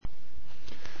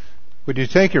Would you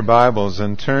take your Bibles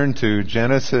and turn to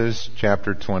Genesis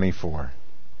chapter 24?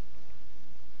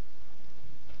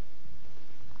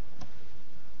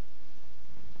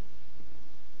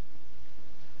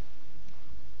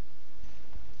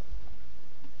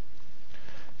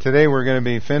 Today we're going to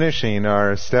be finishing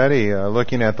our study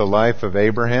looking at the life of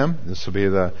Abraham. This will be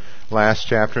the last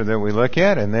chapter that we look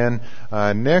at. And then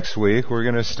next week we're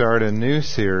going to start a new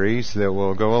series that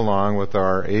will go along with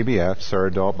our ABFs, our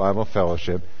Adult Bible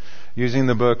Fellowship, using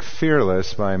the book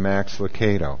Fearless by Max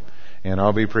Lucado. And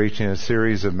I'll be preaching a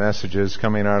series of messages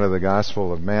coming out of the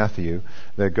Gospel of Matthew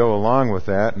that go along with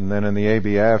that. And then in the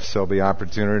ABFs there'll be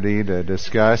opportunity to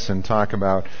discuss and talk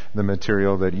about the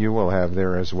material that you will have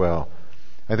there as well.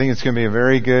 I think it's going to be a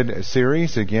very good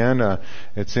series. Again,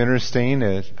 it's interesting.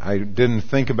 I didn't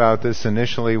think about this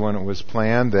initially when it was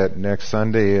planned that next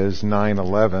Sunday is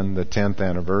 9/11, the 10th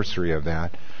anniversary of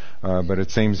that. But it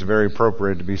seems very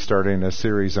appropriate to be starting a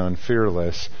series on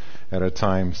Fearless at a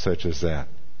time such as that.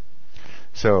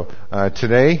 So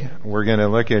today we're going to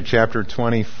look at chapter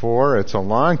 24. It's a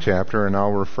long chapter, and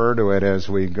I'll refer to it as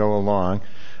we go along.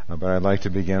 But I'd like to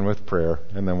begin with prayer,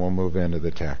 and then we'll move into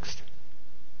the text.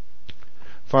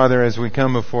 Father, as we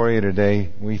come before you today,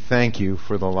 we thank you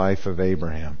for the life of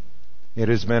Abraham. It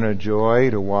has been a joy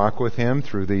to walk with him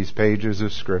through these pages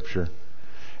of Scripture,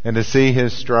 and to see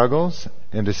his struggles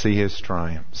and to see his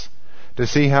triumphs, to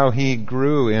see how he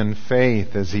grew in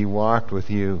faith as he walked with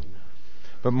you.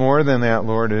 But more than that,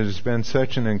 Lord, it has been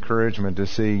such an encouragement to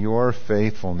see your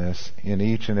faithfulness in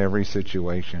each and every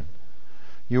situation.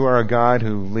 You are a God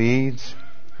who leads,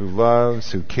 who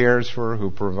loves, who cares for, who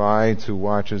provides, who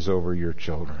watches over your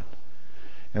children.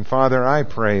 And Father, I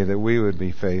pray that we would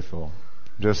be faithful,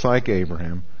 just like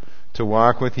Abraham, to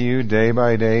walk with you day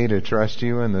by day, to trust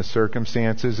you in the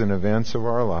circumstances and events of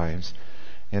our lives,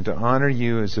 and to honor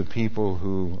you as a people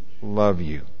who love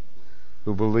you,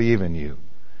 who believe in you,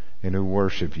 and who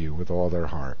worship you with all their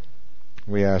heart.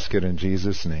 We ask it in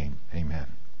Jesus' name. Amen.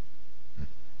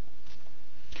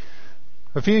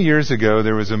 A few years ago,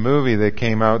 there was a movie that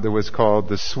came out that was called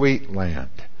The Sweet Land.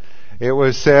 It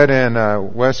was set in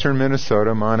western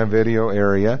Minnesota, Montevideo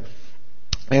area,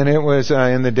 and it was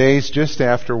in the days just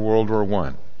after World War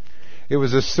I. It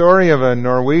was a story of a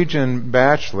Norwegian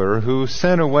bachelor who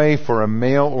sent away for a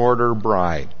mail-order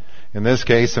bride. In this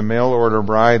case, a mail-order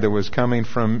bride that was coming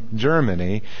from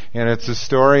Germany, and it's a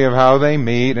story of how they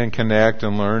meet and connect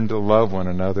and learn to love one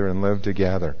another and live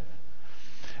together.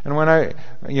 And when I,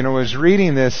 was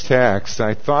reading this text,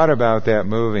 I thought about that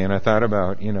movie, and I thought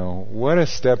about, what a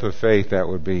step of faith that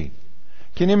would be.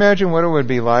 Can you imagine what it would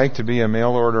be like to be a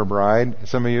mail-order bride?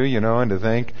 Some of you, and to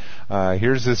think,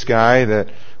 here's this guy that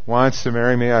wants to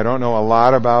marry me. I don't know a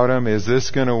lot about him. Is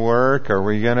this going to work? Are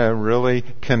we going to really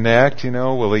connect?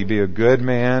 Will he be a good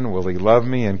man? Will he love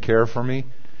me and care for me?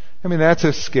 I mean, that's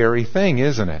a scary thing,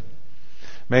 isn't it?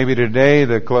 Maybe today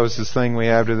the closest thing we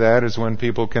have to that is when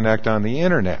people connect on the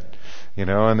internet,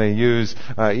 and they use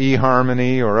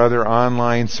eHarmony or other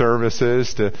online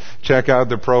services to check out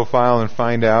the profile and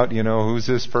find out, who's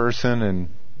this person and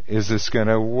is this going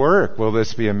to work? Will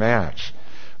this be a match?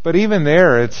 But even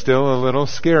there, it's still a little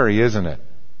scary, isn't it?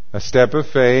 A step of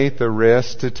faith, a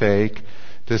risk to take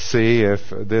to see if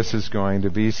this is going to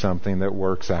be something that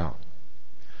works out.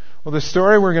 Well, the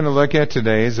story we're going to look at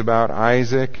today is about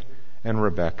Isaac and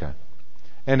Rebekah.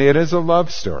 And it is a love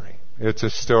story. It's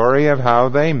a story of how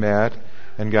they met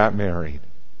and got married.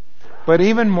 But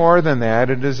even more than that,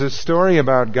 it is a story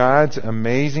about God's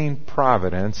amazing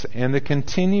providence and the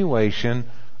continuation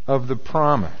of the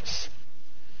promise.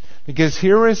 Because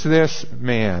here is this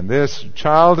man, this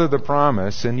child of the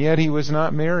promise, and yet he was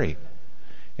not married.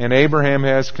 And Abraham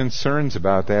has concerns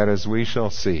about that, as we shall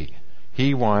see.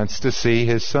 He wants to see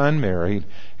his son married,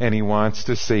 and he wants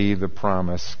to see the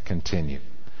promise continue.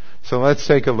 So let's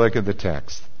take a look at the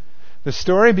text. The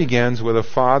story begins with a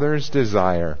father's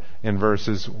desire in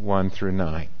verses 1 through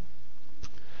 9.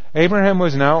 Abraham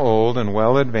was now old and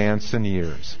well advanced in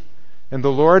years, and the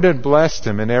Lord had blessed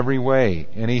him in every way.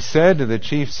 And he said to the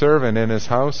chief servant in his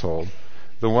household,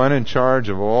 the one in charge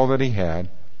of all that he had,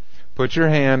 "Put your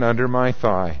hand under my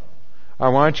thigh. I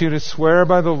want you to swear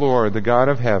by the Lord, the God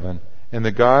of heaven, and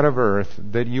the God of earth,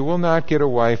 that you will not get a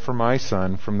wife for my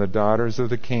son from the daughters of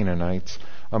the Canaanites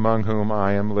among whom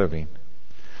I am living,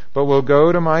 but will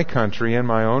go to my country and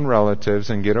my own relatives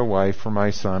and get a wife for my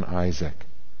son Isaac."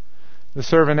 The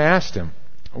servant asked him,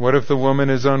 "What if the woman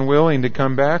is unwilling to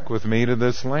come back with me to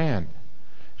this land?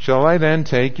 Shall I then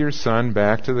take your son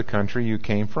back to the country you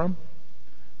came from?"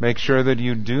 "Make sure that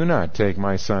you do not take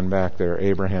my son back there,"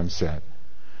 Abraham said.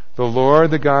 "The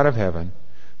Lord, the God of heaven,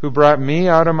 who brought me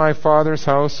out of my father's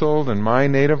household and my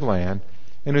native land,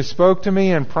 and who spoke to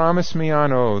me and promised me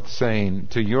on oath, saying,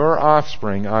 to your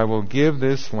offspring I will give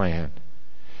this land.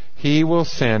 He will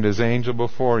send his angel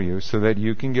before you so that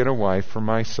you can get a wife for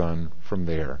my son from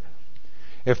there.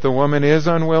 If the woman is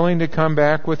unwilling to come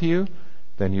back with you,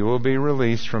 then you will be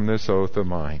released from this oath of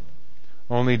mine.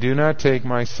 Only do not take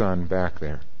my son back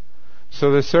there.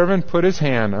 So the servant put his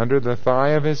hand under the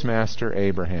thigh of his master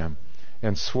Abraham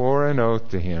and swore an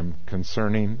oath to him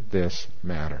concerning this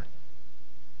matter.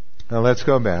 Now let's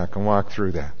go back and walk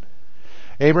through that.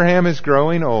 Abraham is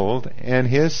growing old, and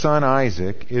his son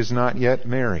Isaac is not yet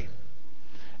married.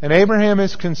 And Abraham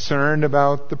is concerned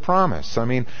about the promise. I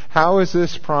mean, how is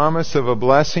this promise of a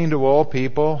blessing to all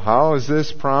people? How is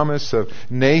this promise of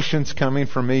nations coming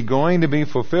from me going to be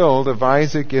fulfilled if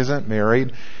Isaac isn't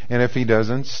married and if he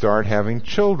doesn't start having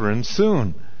children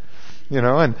soon? You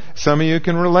know, and some of you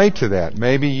can relate to that.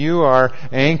 Maybe you are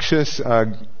anxious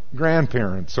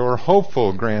grandparents or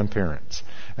hopeful grandparents,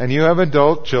 and you have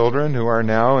adult children who are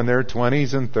now in their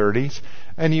 20s and 30s,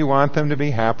 and you want them to be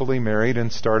happily married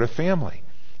and start a family.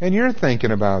 And you're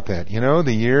thinking about that. You know,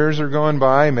 the years are going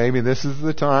by. Maybe this is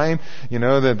the time, you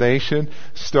know, that they should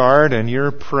start, and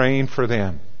you're praying for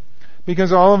them.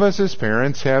 Because all of us as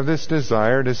parents have this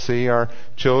desire to see our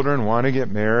children want to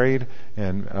get married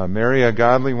and marry a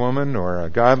godly woman or a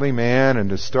godly man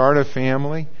and to start a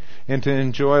family and to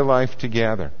enjoy life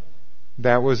together.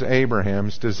 That was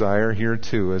Abraham's desire here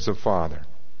too as a father.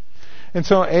 And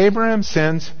so Abraham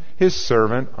sends his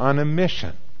servant on a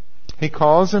mission. He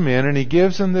calls him in and he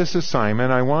gives him this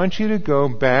assignment. I want you to go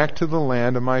back to the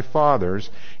land of my fathers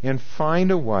and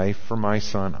find a wife for my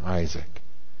son Isaac.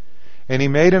 And he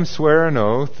made him swear an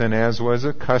oath, and as was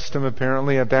a custom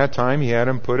apparently at that time, he had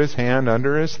him put his hand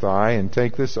under his thigh and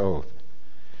take this oath.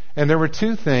 And there were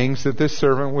two things that this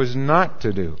servant was not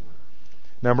to do.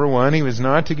 Number one, he was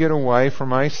not to get a wife for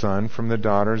my son from the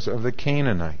daughters of the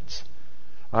Canaanites.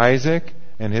 Isaac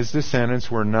and his descendants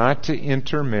were not to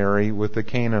intermarry with the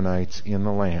Canaanites in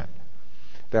the land.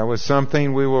 That was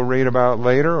something we will read about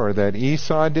later, or that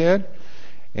Esau did,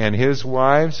 and his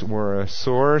wives were a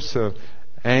source of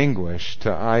anguish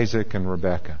to Isaac and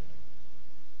Rebekah.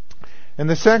 And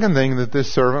the second thing that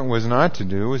this servant was not to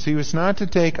do was he was not to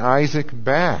take Isaac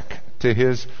back to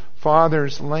his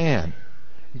father's land.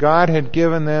 God had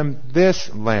given them this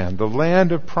land, the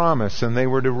land of promise, and they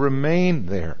were to remain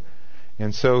there.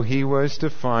 And so he was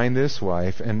to find this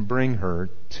wife and bring her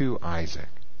to Isaac.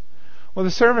 Well,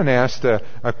 the servant asked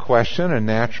a question, a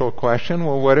natural question.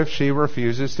 Well, what if she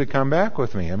refuses to come back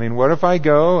with me? I mean, what if I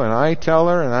go and I tell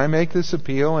her and I make this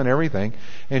appeal and everything,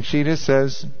 and she just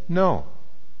says no?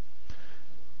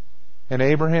 And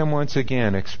Abraham once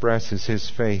again expresses his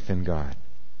faith in God.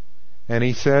 And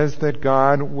he says that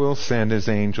God will send his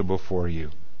angel before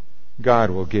you. God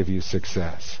will give you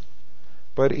success.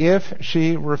 But if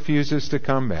she refuses to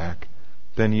come back,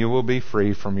 then you will be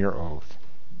free from your oath.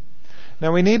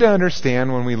 Now we need to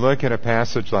understand when we look at a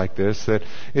passage like this that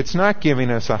it's not giving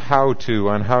us a how-to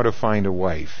on how to find a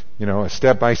wife. You know, a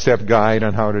step-by-step guide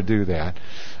on how to do that.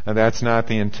 And that's not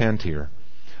the intent here.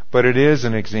 But it is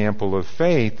an example of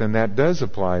faith, and that does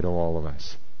apply to all of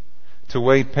us. To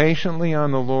wait patiently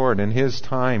on the Lord and His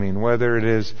timing, whether it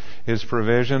is His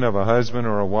provision of a husband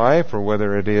or a wife, or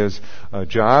whether it is a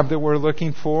job that we're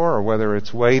looking for, or whether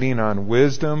it's waiting on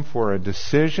wisdom for a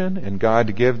decision and God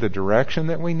to give the direction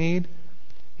that we need.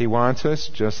 He wants us,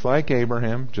 just like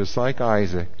Abraham, just like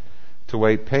Isaac, to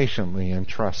wait patiently and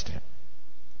trust Him.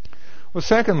 Well,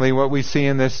 secondly, what we see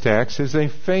in this text is a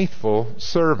faithful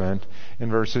servant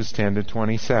in verses 10 to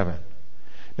 27.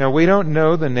 Now, we don't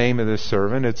know the name of this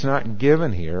servant. It's not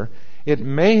given here. It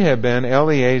may have been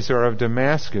Eliezer of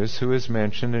Damascus, who is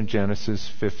mentioned in Genesis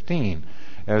 15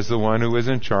 as the one who was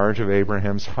in charge of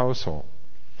Abraham's household.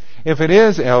 If it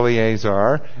is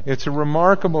Eliezer, it's a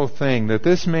remarkable thing that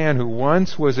this man who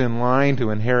once was in line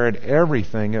to inherit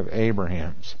everything of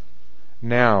Abraham's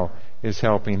now is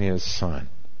helping his son.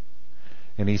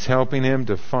 And he's helping him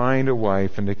to find a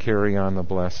wife and to carry on the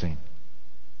blessing.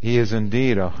 He is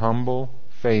indeed a humble,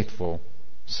 faithful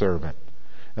servant.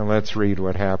 And let's read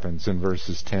what happens in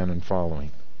verses 10 and following.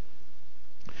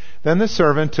 Then the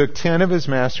servant took 10 of his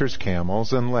master's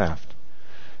camels and left,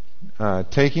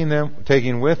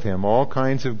 taking with him all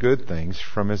kinds of good things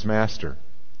from his master.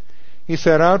 He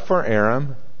set out for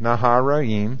Aram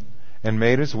Naharaim and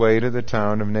made his way to the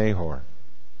town of Nahor.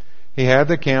 He had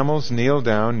the camels kneel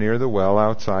down near the well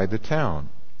outside the town.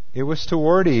 It was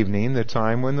toward evening, the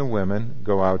time when the women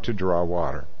go out to draw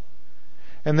water.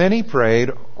 And then he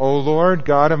prayed, O Lord,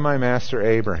 God of my master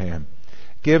Abraham,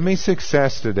 give me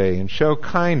success today and show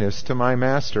kindness to my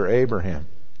master Abraham.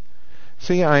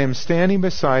 See, I am standing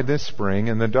beside this spring,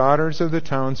 and the daughters of the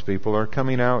townspeople are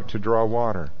coming out to draw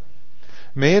water.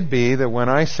 May it be that when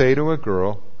I say to a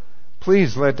girl,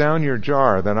 'Please let down your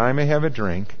jar that I may have a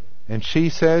drink,' and she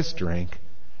says, 'Drink,'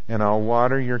 and I'll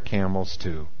water your camels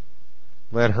too.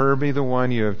 Let her be the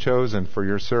one you have chosen for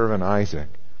your servant Isaac.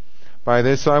 By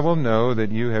this I will know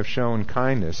that you have shown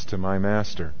kindness to my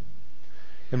master."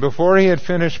 And before he had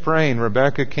finished praying,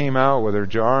 Rebekah came out with her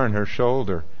jar on her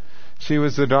shoulder. She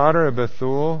was the daughter of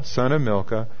Bethuel, son of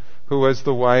Milcah, who was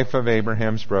the wife of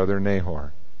Abraham's brother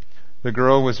Nahor. The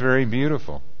girl was very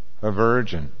beautiful, a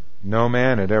virgin. No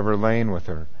man had ever lain with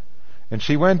her. And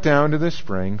she went down to the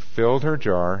spring, filled her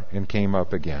jar, and came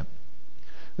up again.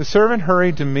 The servant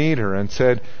hurried to meet her and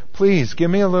said, "Please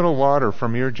give me a little water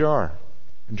from your jar."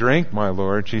 "Drink, my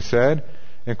lord," she said,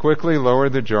 and quickly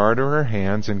lowered the jar to her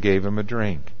hands and gave him a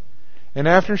drink. And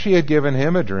after she had given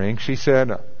him a drink, she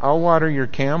said, "I'll water your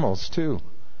camels too,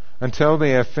 until they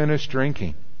have finished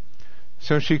drinking."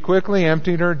 So she quickly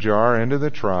emptied her jar into the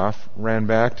trough, ran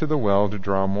back to the well to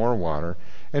draw more water,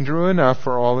 and drew enough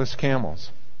for all his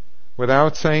camels.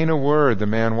 Without saying a word, the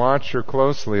man watched her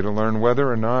closely to learn whether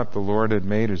or not the Lord had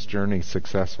made his journey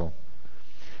successful.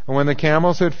 And when the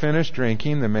camels had finished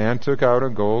drinking, the man took out a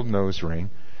gold nose ring,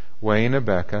 weighing a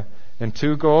beka, and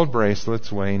 2 gold bracelets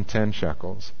weighing 10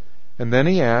 shekels. And then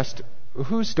he asked,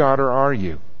 "Whose daughter are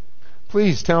you?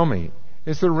 Please tell me,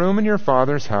 is there room in your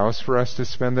father's house for us to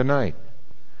spend the night?"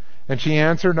 And she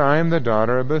answered, "I am the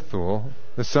daughter of Bethuel,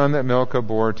 the son that Milcah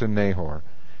bore to Nahor."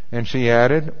 And she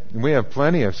added, "We have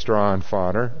plenty of straw and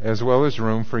fodder, as well as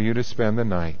room for you to spend the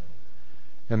night."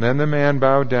 And then the man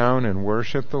bowed down and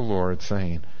worshipped the Lord,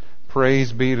 saying,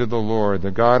 "Praise be to the Lord, the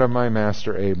God of my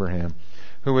master Abraham,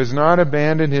 who has not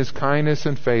abandoned his kindness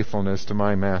and faithfulness to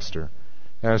my master.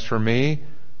 As for me,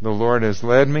 the Lord has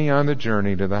led me on the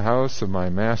journey to the house of my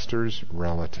master's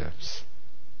relatives."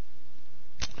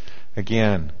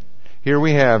 Again, here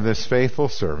we have this faithful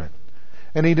servant.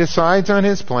 And he decides on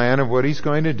his plan of what he's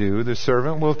going to do. The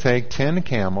servant will take 10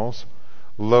 camels,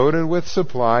 loaded with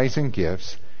supplies and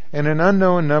gifts, and an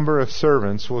unknown number of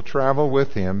servants will travel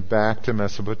with him back to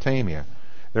Mesopotamia.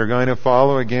 They're going to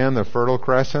follow again the Fertile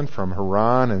Crescent from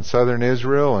Haran and southern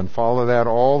Israel and follow that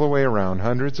all the way around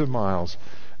hundreds of miles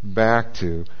back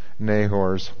to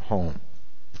Nahor's home.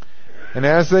 And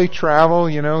as they travel,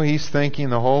 he's thinking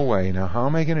the whole way, now how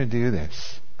am I going to do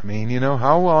this? I mean,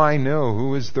 how will I know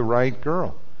who is the right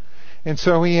girl? And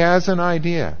so he has an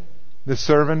idea. The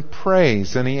servant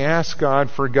prays and he asks God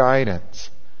for guidance.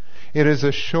 It is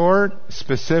a short,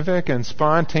 specific, and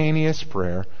spontaneous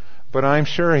prayer, but I'm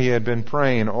sure he had been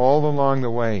praying all along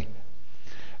the way.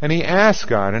 And he asks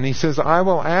God, and he says, "I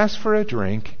will ask for a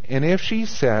drink, and if she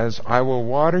says, 'I will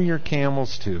water your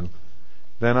camels too,'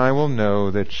 then I will know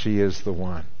that she is the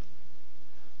one."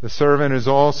 The servant is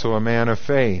also a man of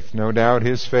faith. No doubt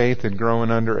his faith had grown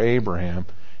under Abraham,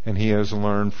 and he has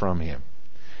learned from him.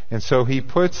 And so he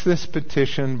puts this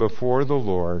petition before the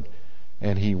Lord,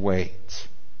 and he waits.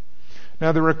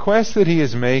 Now the request that he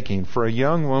is making for a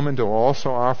young woman to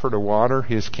also offer to water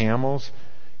his camels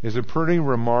is a pretty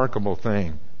remarkable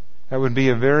thing. That would be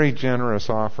a very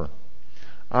generous offer.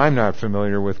 I'm not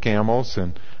familiar with camels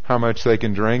and how much they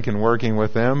can drink in working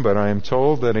with them, but I am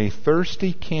told that a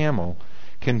thirsty camel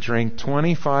can drink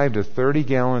 25 to 30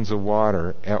 gallons of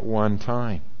water at one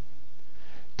time.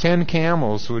 10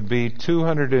 camels would be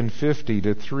 250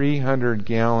 to 300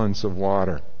 gallons of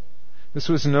water. This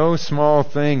was no small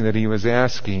thing that he was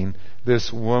asking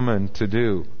this woman to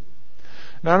do.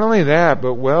 Not only that,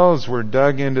 but wells were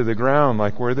dug into the ground,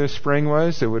 like where this spring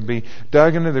was. It would be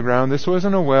dug into the ground. This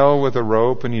wasn't a well with a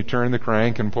rope and you turn the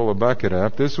crank and pull a bucket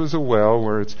up. This was a well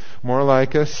where it's more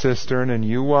like a cistern, and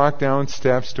you walk down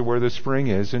steps to where the spring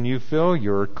is and you fill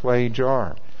your clay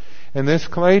jar. And this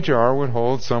clay jar would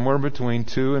hold somewhere between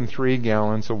 2 and 3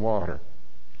 gallons of water.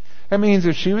 That means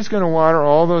if she was going to water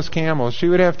all those camels, she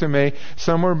would have to make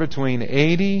somewhere between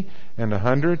 80 and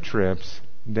 100 trips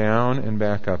down and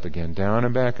back up again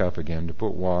to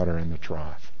put water in the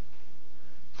trough.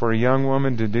 For a young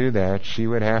woman to do that, she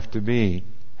would have to be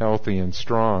healthy and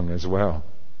strong as well.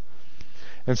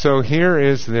 And so here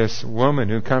is this woman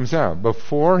who comes out.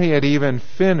 Before he had even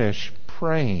finished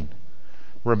praying,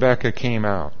 Rebekah came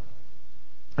out.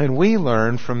 And we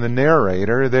learn from the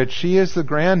narrator that she is the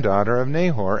granddaughter of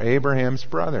Nahor, Abraham's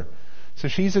brother. So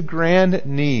she's a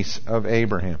grandniece of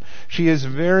Abraham. She is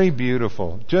very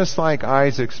beautiful, just like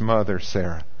Isaac's mother,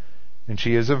 Sarah. And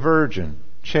she is a virgin,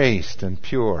 chaste and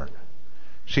pure.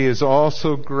 She is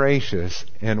also gracious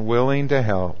and willing to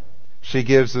help. She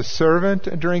gives the servant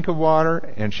a drink of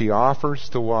water, and she offers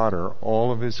to water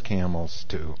all of his camels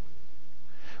too.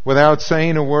 Without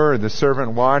saying a word, the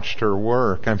servant watched her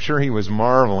work. I'm sure he was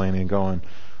marveling and going,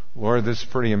 Lord, this is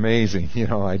pretty amazing.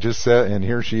 I just said, and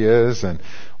here she is, and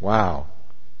wow.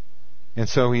 And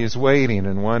so he is waiting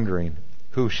and wondering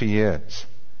who she is.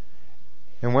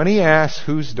 And when he asks,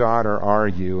 whose daughter are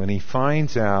you? And he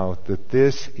finds out that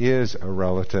this is a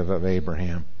relative of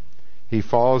Abraham, he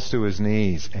falls to his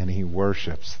knees and he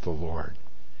worships the Lord.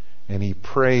 And he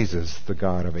praises the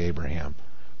God of Abraham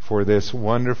for this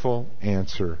wonderful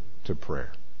answer to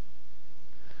prayer.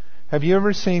 Have you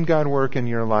ever seen God work in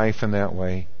your life in that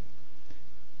way?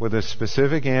 With a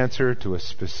specific answer to a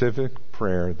specific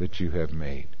prayer that you have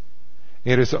made.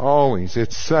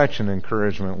 It's such an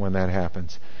encouragement when that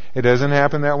happens. It doesn't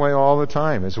happen that way all the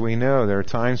time. As we know, there are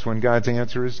times when God's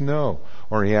answer is no,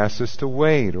 or He asks us to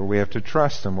wait, or we have to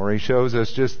trust Him, or He shows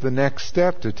us just the next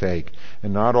step to take,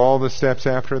 and not all the steps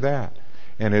after that.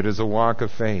 And it is a walk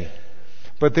of faith.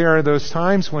 But there are those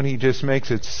times when He just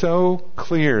makes it so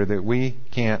clear that we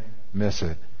can't miss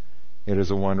it. It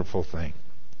is a wonderful thing.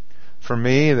 For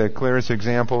me, the clearest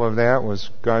example of that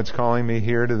was God's calling me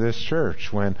here to this church,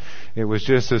 when it was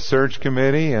just a search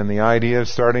committee, and the idea of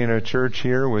starting a church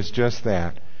here was just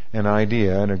that, an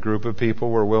idea, and a group of people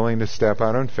were willing to step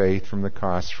out on faith from the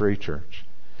cost-free church.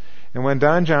 And when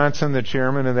Don Johnson, the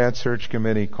chairman of that search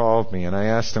committee, called me, and I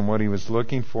asked him what he was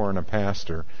looking for in a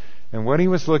pastor, and what he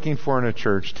was looking for in a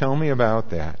church, tell me about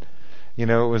that. It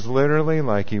was literally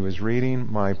like he was reading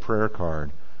my prayer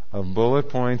card of bullet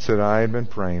points that I had been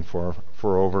praying for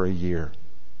over a year.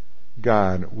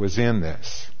 God was in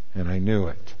this, and I knew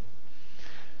it.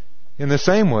 In the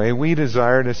same way, we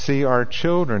desire to see our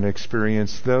children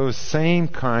experience those same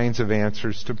kinds of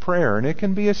answers to prayer. And it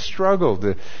can be a struggle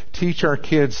to teach our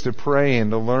kids to pray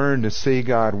and to learn to see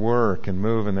God work and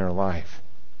move in their life.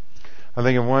 I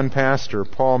think of one pastor,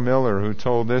 Paul Miller, who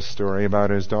told this story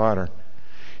about his daughter.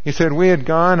 He said, we had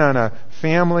gone on a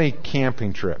family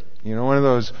camping trip. One of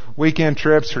those weekend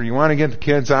trips where you want to get the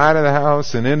kids out of the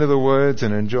house and into the woods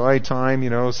and enjoy time,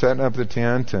 setting up the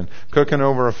tent and cooking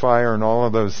over a fire and all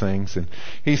of those things. And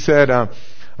he said,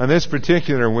 on this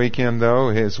particular weekend, though,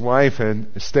 his wife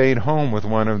had stayed home with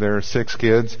one of their 6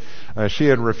 kids. She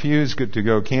had refused to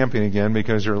go camping again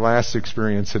because her last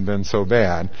experience had been so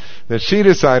bad that she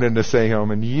decided to stay home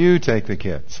and you take the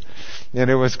kids. And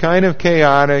it was kind of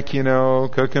chaotic, cooking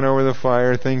over the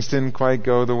fire. Things didn't quite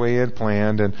go the way he had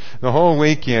planned. And the whole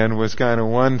weekend was kind of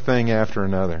one thing after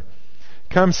another.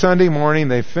 Come Sunday morning,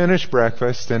 they finish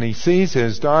breakfast, and he sees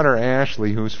his daughter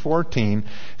Ashley, who's 14,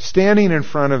 standing in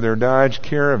front of their Dodge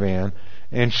Caravan,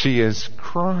 and she is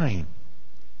crying.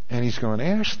 And he's going,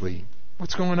 Ashley,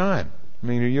 what's going on?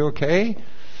 Are you okay?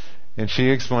 And she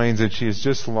explains that she has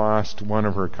just lost one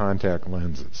of her contact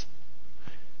lenses.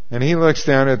 And he looks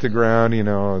down at the ground,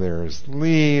 there's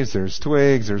leaves, there's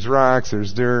twigs, there's rocks,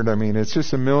 there's dirt. It's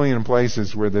just a million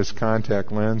places where this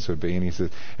contact lens would be. And he says,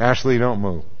 Ashley, don't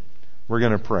move. We're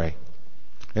going to pray.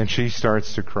 And she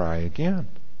starts to cry again.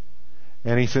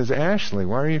 And he says, Ashley,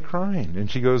 why are you crying? And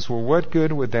she goes, well, what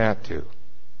good would that do?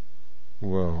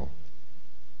 Whoa.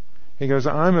 He goes,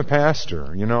 I'm a pastor.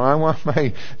 I want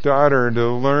my daughter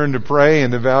to learn to pray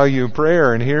and to value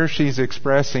prayer. And here she's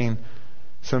expressing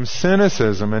some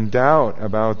cynicism and doubt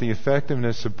about the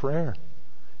effectiveness of prayer.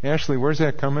 Ashley, where's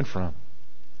that coming from?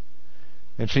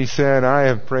 And she said, I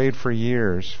have prayed for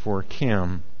years for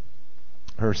Kim,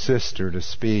 her sister, to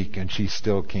speak, and she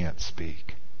still can't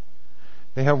speak.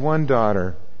 They have one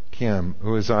daughter, Kim,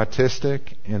 who is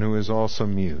autistic and who is also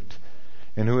mute,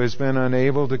 and who has been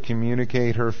unable to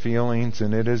communicate her feelings,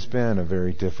 and it has been a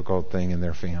very difficult thing in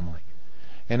their family.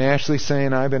 And Ashley's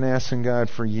saying, I've been asking God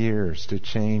for years to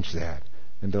change that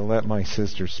and to let my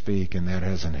sister speak, and that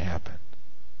hasn't happened.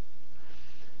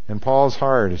 And Paul's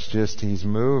heart is just, he's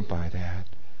moved by that.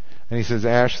 And he says,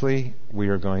 Ashley, we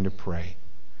are going to pray.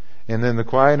 And in the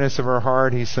quietness of her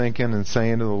heart, he's thinking and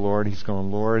saying to the Lord, he's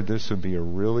going, Lord, this would be a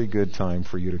really good time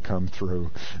for you to come through.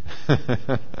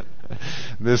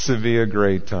 This would be a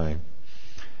great time.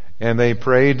 And they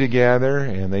prayed together,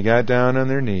 and they got down on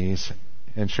their knees,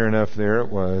 and sure enough, there it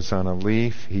was. On a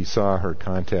leaf, he saw her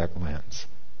contact lens.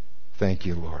 Thank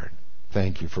you, Lord.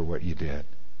 Thank you for what you did.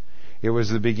 It was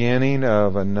the beginning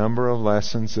of a number of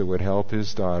lessons that would help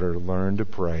his daughter learn to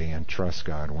pray and trust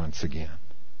God once again.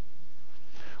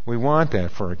 We want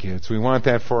that for our kids. We want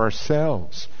that for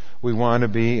ourselves. We want to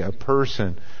be a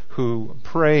person who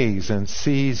prays and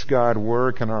sees God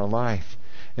work in our life.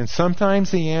 And sometimes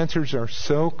the answers are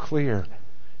so clear.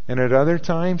 And at other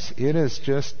times, it is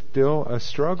just still a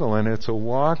struggle, and it's a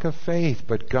walk of faith.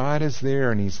 But God is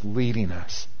there, and He's leading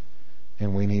us.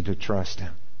 And we need to trust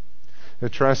Him. to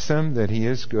trust Him that He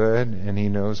is good and He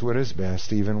knows what is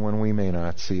best, even when we may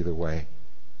not see the way.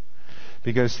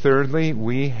 Because thirdly,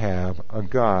 we have a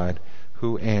God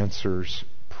who answers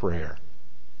prayer.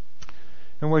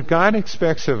 And what God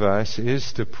expects of us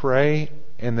is to pray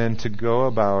and then to go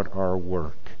about our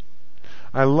work.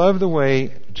 I love the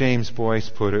way James Boyce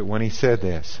put it when he said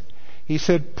this. He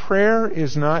said, prayer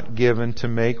is not given to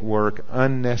make work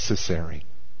unnecessary.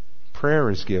 Prayer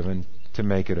is given to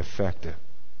make it effective.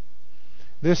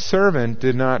 This servant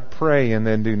did not pray and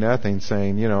then do nothing,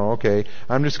 saying, okay,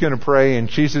 I'm just going to pray and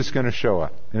Jesus is going to show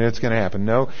up and it's going to happen.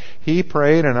 No, he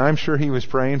prayed, and I'm sure he was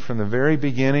praying from the very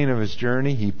beginning of his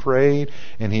journey. He prayed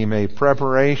and he made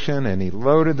preparation and he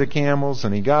loaded the camels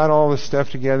and he got all the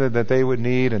stuff together that they would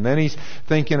need. And then he's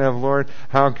thinking of, Lord,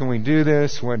 how can we do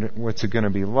this? What's it going to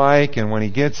be like? And when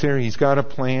he gets there, he's got a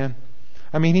plan.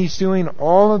 I mean, he's doing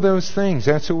all of those things.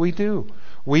 That's what we do.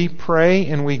 We pray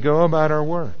and we go about our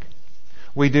work.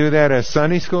 We do that as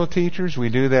Sunday school teachers. We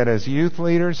do that as youth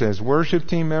leaders, as worship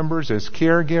team members, as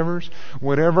caregivers.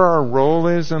 Whatever our role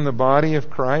is in the body of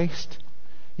Christ,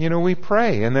 we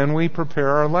pray and then we prepare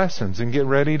our lessons and get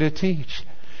ready to teach.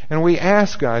 And we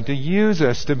ask God to use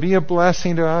us to be a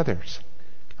blessing to others.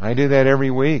 I do that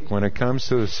every week when it comes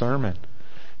to the sermon.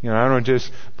 I don't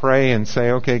just pray and say,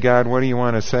 okay, God, what do you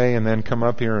want to say? And then come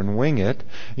up here and wing it.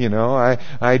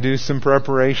 I do some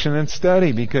preparation and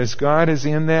study because God is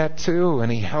in that too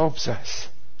and He helps us.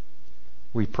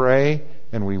 We pray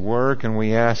and we work and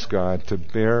we ask God to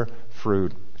bear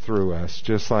fruit through us,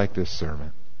 just like this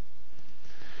servant.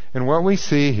 And what we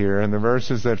see here in the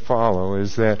verses that follow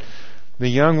is that the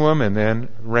young woman then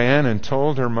ran and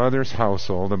told her mother's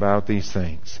household about these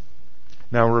things.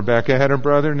 Now Rebekah had a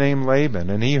brother named Laban,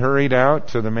 and he hurried out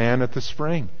to the man at the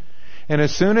spring. And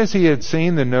as soon as he had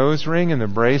seen the nose ring and the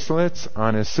bracelets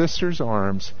on his sister's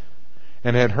arms,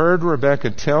 and had heard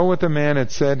Rebekah tell what the man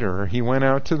had said to her, he went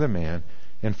out to the man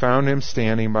and found him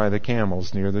standing by the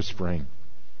camels near the spring.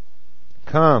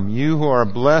 Come, you who are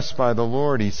blessed by the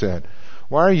Lord, he said.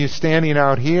 Why are you standing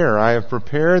out here? I have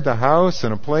prepared the house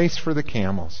and a place for the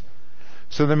camels.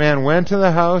 So the man went to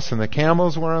the house, and the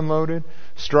camels were unloaded.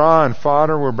 Straw and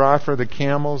fodder were brought for the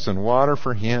camels, and water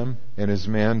for him and his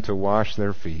men to wash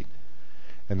their feet.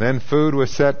 And then food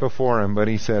was set before him, but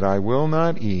he said, I will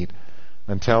not eat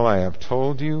until I have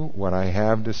told you what I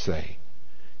have to say.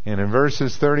 And in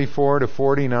verses 34 to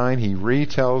 49, he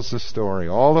retells the story,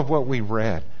 all of what we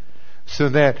read, so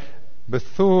that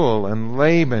Bethuel and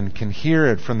Laban can hear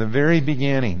it from the very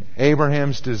beginning.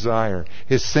 Abraham's desire,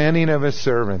 his sending of his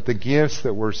servant, the gifts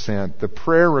that were sent, the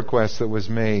prayer request that was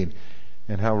made,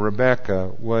 and how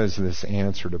Rebekah was this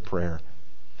answer to prayer.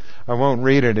 I won't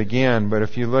read it again, but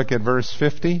if you look at verse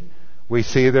 50, we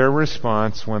see their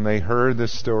response when they heard the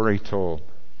story told.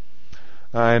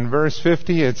 In verse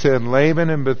 50 it said, Laban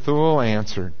and Bethuel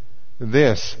answered,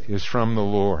 This is from the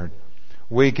Lord.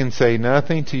 We can say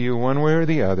nothing to you one way or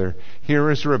the other. Here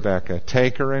is Rebekah.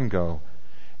 Take her and go,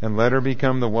 and let her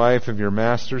become the wife of your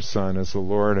master's son, as the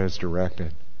Lord has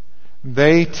directed.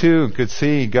 They too could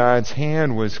see God's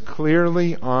hand was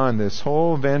clearly on this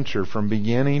whole venture from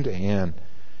beginning to end,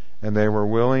 and they were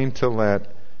willing to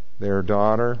let their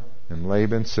daughter and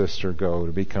Laban's sister go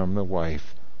to become the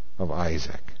wife of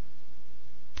Isaac.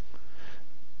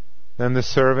 Then the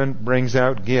servant brings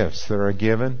out gifts that are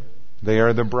given. They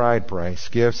are the bride price,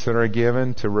 gifts that are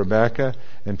given to Rebekah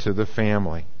and to the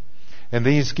family. And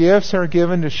these gifts are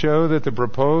given to show that the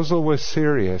proposal was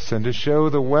serious and to show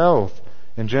the wealth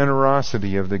and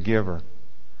generosity of the giver.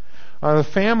 The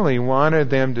family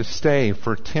wanted them to stay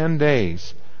for 10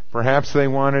 days. Perhaps they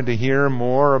wanted to hear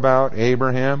more about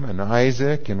Abraham and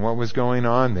Isaac and what was going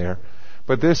on there.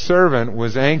 But this servant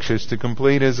was anxious to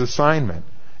complete his assignment.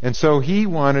 And so he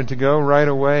wanted to go right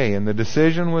away, and the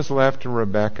decision was left to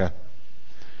Rebekah.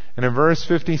 And in verse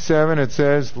 57 it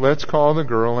says, Let's call the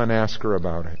girl and ask her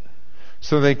about it.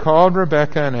 So they called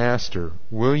Rebekah and asked her,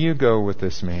 Will you go with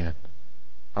this man?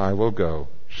 I will go,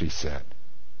 she said.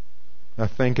 Now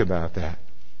think about that.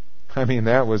 I mean,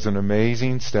 that was an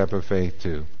amazing step of faith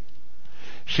too.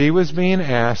 She was being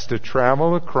asked to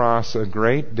travel across a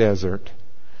great desert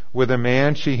with a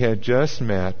man she had just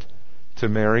met to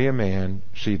marry a man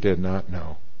she did not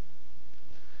know.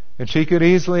 And she could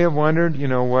easily have wondered,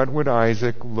 what would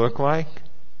Isaac look like?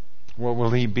 What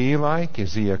will he be like?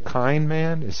 Is he a kind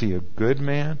man? Is he a good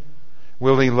man?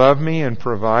 Will he love me and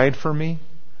provide for me?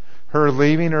 Her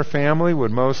leaving her family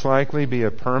would most likely be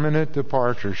a permanent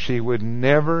departure. She would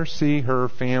never see her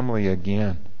family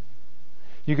again.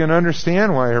 You can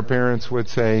understand why her parents would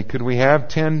say, Could we have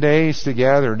 10 days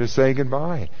together to say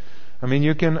goodbye? I mean,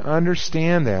 you can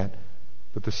understand that.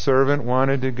 But the servant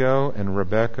wanted to go, and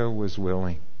Rebekah was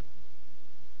willing.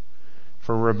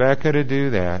 For Rebekah to do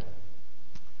that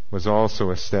was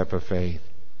also a step of faith.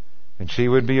 And she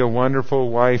would be a wonderful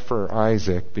wife for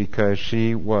Isaac because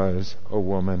she was a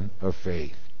woman of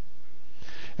faith.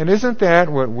 And isn't that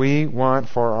what we want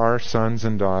for our sons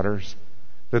and daughters?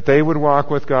 That they would walk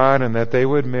with God and that they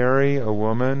would marry a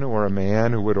woman or a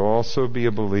man who would also be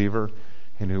a believer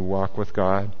and who walk with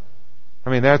God? I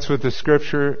mean, that's what the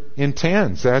Scripture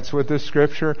intends. That's what the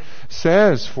Scripture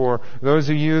says for those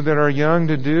of you that are young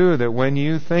to do, that when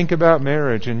you think about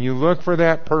marriage and you look for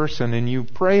that person and you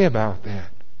pray about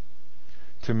that,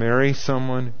 to marry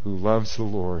someone who loves the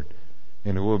Lord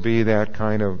and who will be that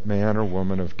kind of man or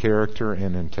woman of character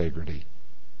and integrity.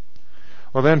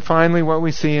 Well, then finally what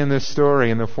we see in this story,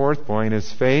 in the fourth point,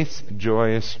 is faith's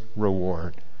joyous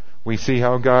reward. We see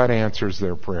how God answers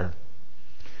their prayer.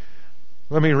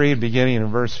 Let me read beginning in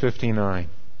verse 59.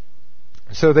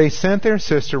 So they sent their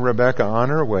sister Rebekah on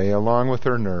her way along with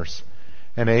her nurse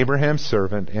and Abraham's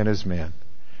servant and his men.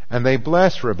 And they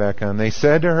blessed Rebekah, and they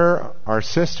said to her, Our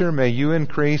sister, may you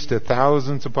increase to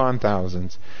thousands upon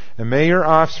thousands, and may your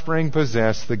offspring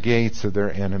possess the gates of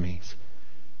their enemies.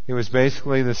 It was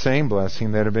basically the same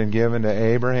blessing that had been given to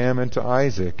Abraham and to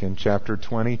Isaac in chapter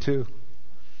 22.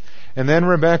 And then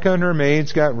Rebekah and her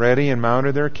maids got ready and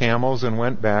mounted their camels and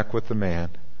went back with the man.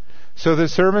 So the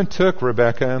servant took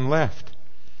Rebekah and left.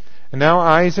 And now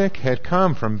Isaac had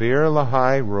come from Beer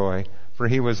Lahai Roi, for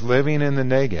he was living in the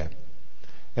Negev.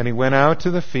 And he went out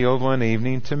to the field one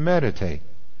evening to meditate.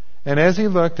 And as he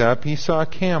looked up, he saw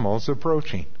camels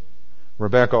approaching.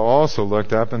 Rebekah also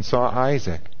looked up and saw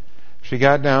Isaac. She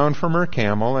got down from her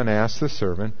camel and asked the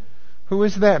servant, Who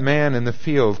is that man in the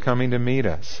field coming to meet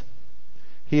us?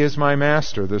 He is my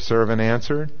master, the servant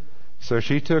answered. So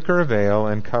she took her veil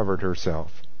and covered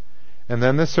herself. And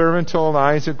then the servant told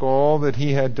Isaac all that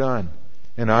he had done.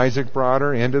 And Isaac brought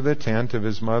her into the tent of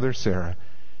his mother Sarah,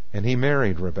 and he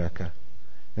married Rebekah.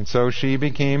 And so she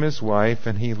became his wife,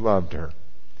 and he loved her.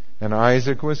 And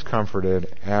Isaac was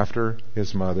comforted after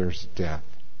his mother's death.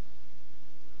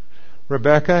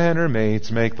 Rebekah and her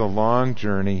maids make the long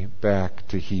journey back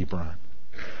to Hebron.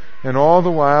 And all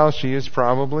the while she is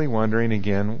probably wondering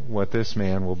again what this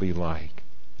man will be like.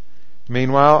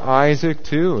 Meanwhile, Isaac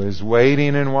too is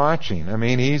waiting and watching. I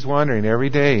mean, he's wondering every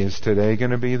day, is today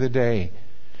going to be the day?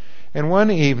 And one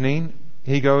evening,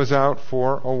 he goes out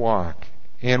for a walk.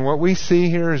 And what we see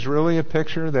here is really a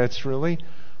picture that's really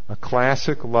a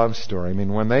classic love story. I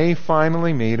mean, when they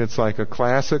finally meet, it's like a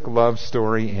classic love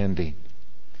story ending.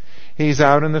 He's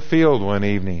out in the field one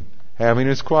evening, having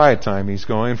his quiet time. He's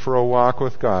going for a walk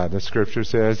with God. The Scripture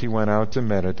says he went out to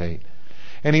meditate.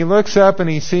 And he looks up and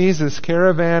he sees this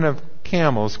caravan of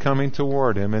camels coming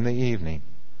toward him in the evening.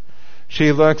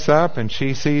 She looks up and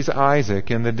she sees Isaac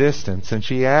in the distance, and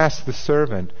she asks the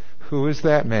servant, Who is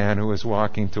that man who is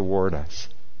walking toward us?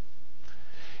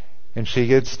 And she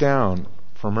gets down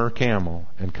from her camel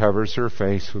and covers her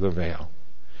face with a veil.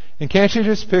 And can't you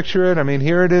just picture it? I mean,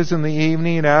 here it is in the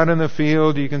evening, out in the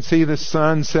field. You can see the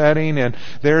sun setting and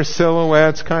their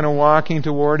silhouettes kind of walking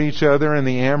toward each other in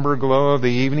the amber glow of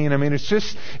the evening. I mean, it's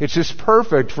just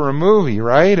perfect for a movie,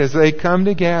 right? As they come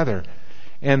together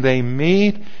and they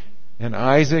meet, and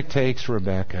Isaac takes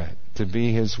Rebekah to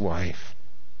be his wife.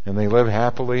 And they live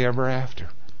happily ever after.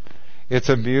 It's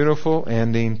a beautiful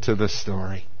ending to the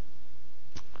story.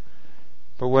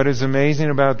 But what is amazing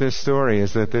about this story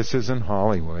is that this isn't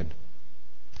Hollywood.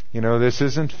 You know, this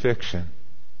isn't fiction.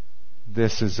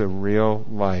 This is a real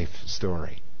life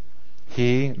story.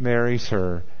 He marries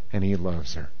her and he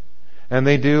loves her. And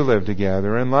they do live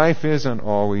together. And life isn't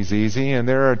always easy. And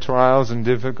there are trials and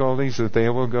difficulties that they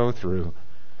will go through.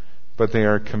 But they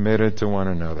are committed to one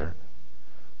another.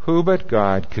 Who but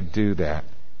God could do that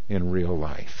in real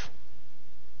life?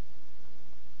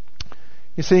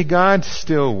 You see, God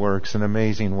still works in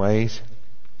amazing ways.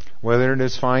 Whether it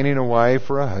is finding a wife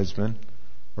or a husband,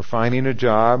 or finding a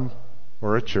job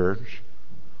or a church,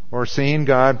 or seeing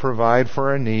God provide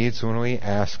for our needs when we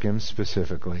ask Him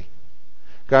specifically.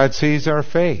 God sees our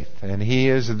faith, and He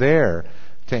is there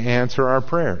to answer our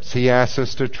prayers. He asks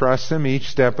us to trust Him each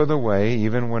step of the way,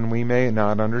 even when we may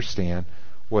not understand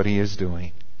what He is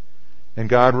doing. And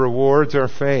God rewards our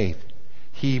faith.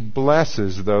 He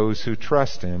blesses those who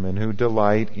trust Him and who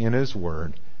delight in His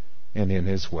Word and in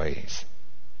His ways.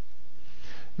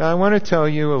 Now I want to tell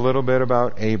you a little bit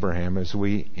about Abraham as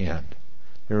we end.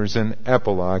 There is an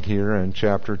epilogue here in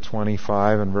chapter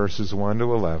 25 and verses 1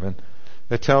 to 11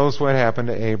 that tells what happened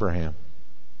to Abraham.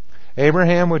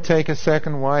 Abraham would take a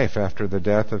second wife after the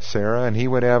death of Sarah, and he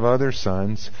would have other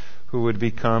sons who would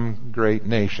become great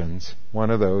nations. One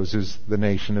of those is the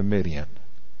nation of Midian.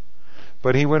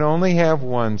 But he would only have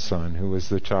one son who was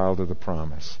the child of the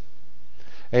promise.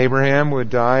 Abraham would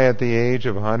die at the age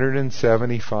of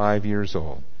 175 years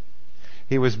old.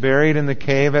 He was buried in the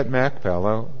cave at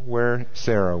Machpelah where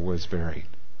Sarah was buried,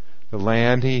 the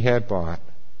land he had bought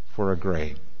for a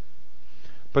grave.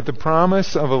 But the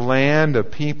promise of a land, a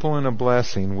people, and a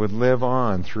blessing would live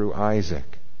on through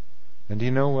Isaac. And do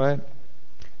you know what?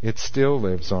 It still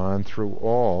lives on through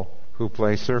all who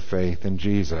place their faith in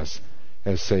Jesus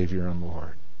as Savior and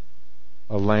Lord.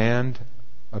 A land,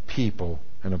 a people,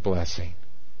 and a blessing.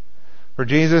 For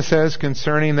Jesus says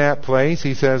concerning that place,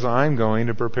 He says, I'm going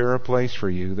to prepare a place for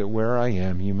you, that where I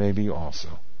am you may be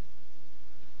also.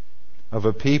 Of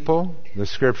a people, the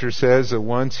Scripture says that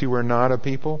once you were not a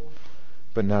people,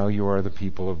 but now you are the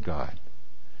people of God.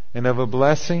 And of a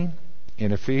blessing,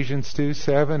 in Ephesians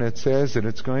 2:7, it says that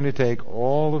it's going to take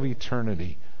all of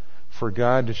eternity for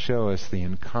God to show us the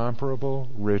incomparable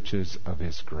riches of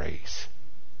His grace.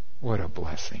 What a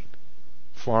blessing.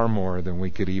 Far more than we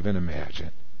could even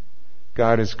imagine.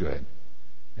 God is good,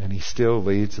 and He still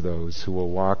leads those who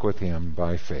will walk with Him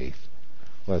by faith.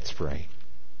 Let's pray.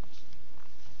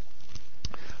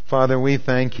 Father, we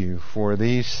thank You for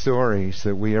these stories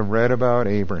that we have read about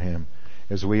Abraham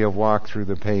as we have walked through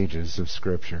the pages of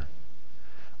Scripture.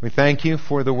 We thank You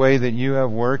for the way that You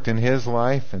have worked in his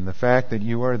life and the fact that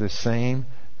You are the same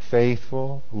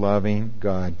faithful, loving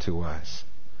God to us.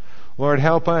 Lord,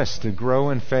 help us to grow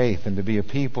in faith and to be a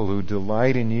people who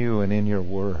delight in You and in Your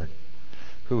Word,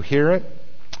 who hear it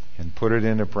and put it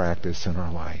into practice in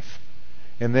our life.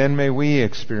 And then may we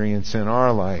experience in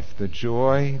our life the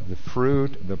joy, the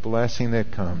fruit, the blessing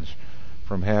that comes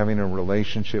from having a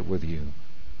relationship with You.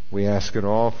 We ask it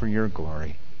all for Your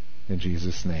glory. In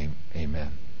Jesus' name,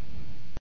 amen.